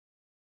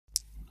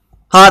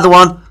Hi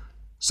everyone,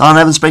 Simon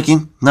Evans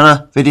speaking.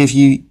 Another video for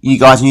you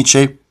guys on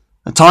YouTube.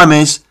 The time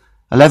is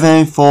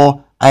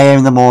 11:04 AM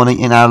in the morning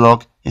in our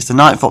log. It's the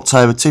 9th of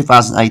October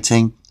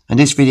 2018, and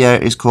this video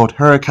is called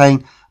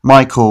Hurricane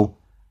Michael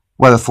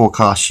weather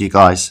forecast for you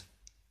guys.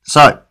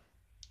 So,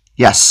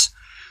 yes,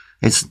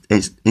 it's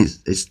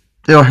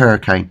still a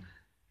hurricane.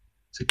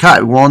 It's a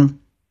Category 1,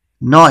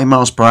 90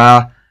 miles per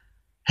hour,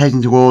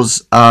 heading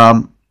towards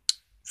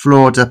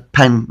Florida,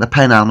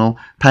 Panhandle,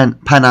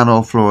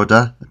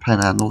 Florida, the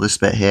Panhandle, this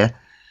bit here,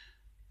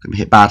 going to be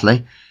hit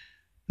badly.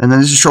 And then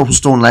this is Tropical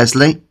Storm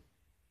Leslie.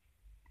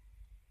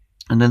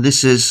 And then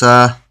this is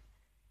a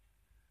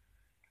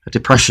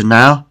depression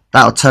now.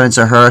 That will turn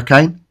into a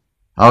hurricane.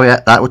 Oh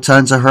yeah, that will turn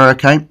into a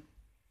hurricane.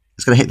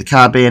 It's going to hit the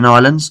Caribbean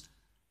islands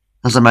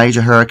as a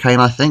major hurricane,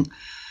 I think.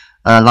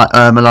 Like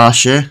Irma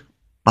last year,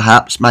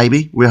 perhaps,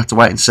 maybe. We'll have to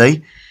wait and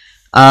see.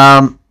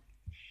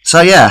 So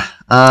yeah,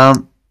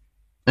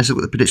 let's look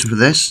at the prediction for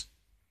this.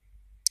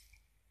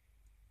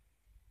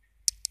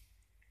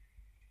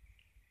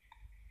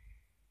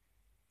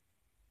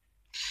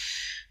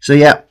 So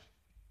yeah,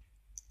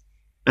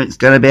 it's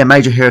going to be a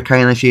major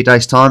hurricane in a few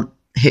days' time.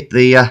 Hit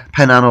the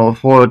Panhandle of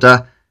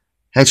Florida,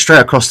 head straight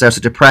across there as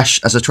a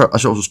depression, as a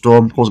tropical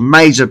storm, cause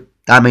major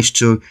damage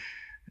to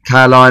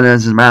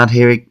Carolinas and around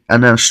here,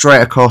 and then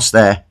straight across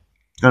there.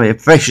 It's going to be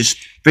a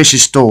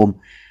vicious storm,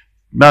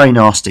 very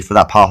nasty for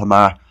that part of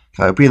America.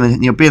 You'll be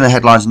in the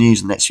headlines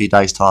news in the next few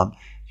days' time.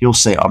 You'll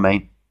see what I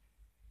mean.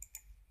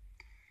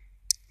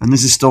 And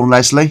this is Storm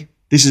Leslie.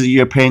 This is a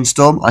European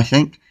storm, I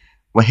think.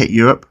 Will hit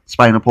Europe,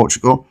 Spain and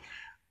Portugal.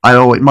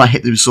 It might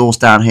hit the Azores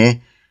down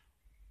here,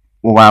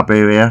 or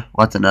Iberia.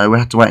 I don't know. We'll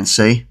have to wait and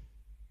see.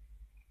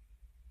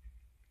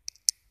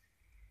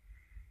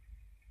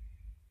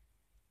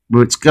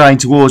 Well, it's going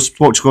towards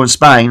Portugal and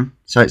Spain,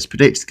 so it's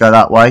predicted to go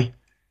that way.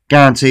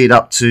 Guaranteed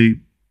up to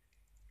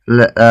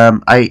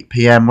 8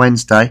 PM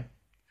Wednesday.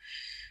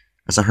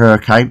 As a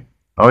hurricane.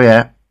 Oh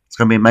yeah, it's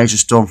going to be a major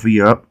storm for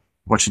Europe.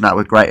 Watching that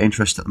with great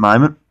interest at the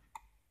moment.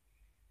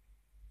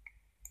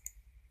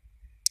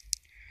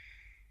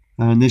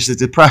 And this is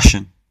the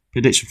depression.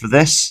 Prediction for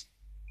this.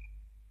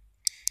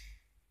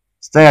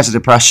 Stay as a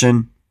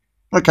depression.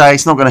 Okay,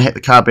 it's not going to hit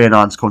the Caribbean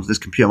Islands according to this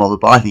computer model,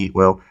 but I think it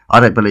will. I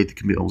don't believe the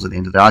computer models at the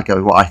end of the day. I go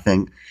with what I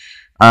think.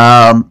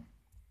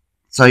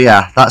 So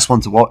yeah, that's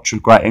one to watch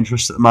with great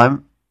interest at the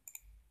moment.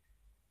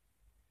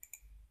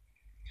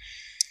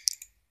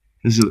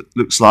 This is what it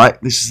looks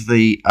like. This is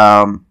the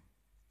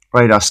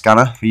radar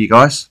scanner for you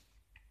guys.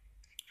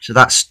 So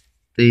that's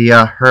the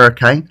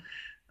hurricane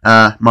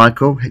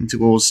Michael heading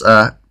towards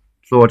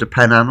Florida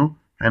Panhandle.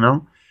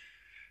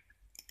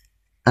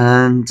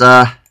 And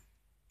that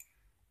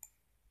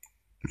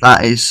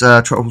is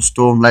Tropical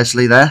Storm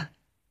Leslie there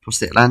across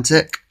the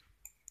Atlantic.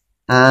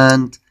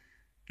 And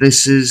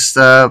this is,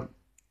 I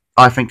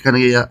think, going to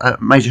be a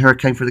major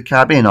hurricane for the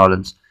Caribbean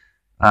islands.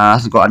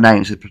 Hasn't got a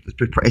name.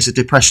 It's a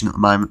depression at the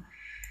moment.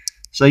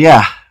 So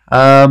yeah,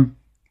 and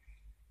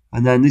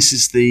then this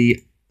is the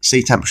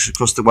sea temperature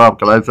across the world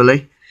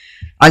globally.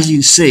 As you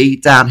can see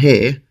down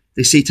here,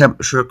 the sea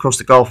temperature across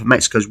the Gulf of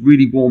Mexico is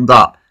really warmed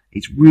up.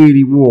 It's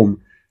really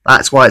warm.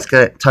 That's why it's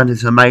going to turn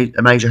into a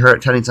major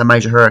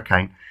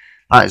hurricane.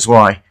 That is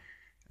why.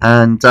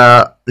 And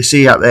the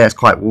sea out there is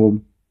quite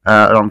warm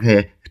along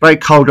here. It's very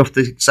cold off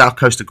the south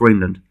coast of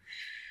Greenland.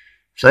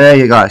 So there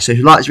you go. So if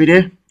you like this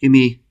video, give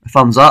me a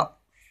thumbs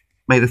up.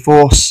 May the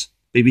force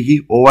be with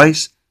you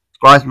always.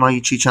 Subscribe to my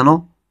YouTube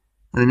channel,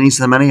 and the needs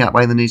of the many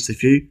outweigh the needs of the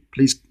few.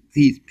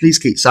 Please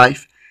keep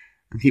safe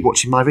and keep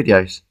watching my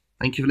videos.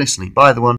 Thank you for listening. Bye everyone.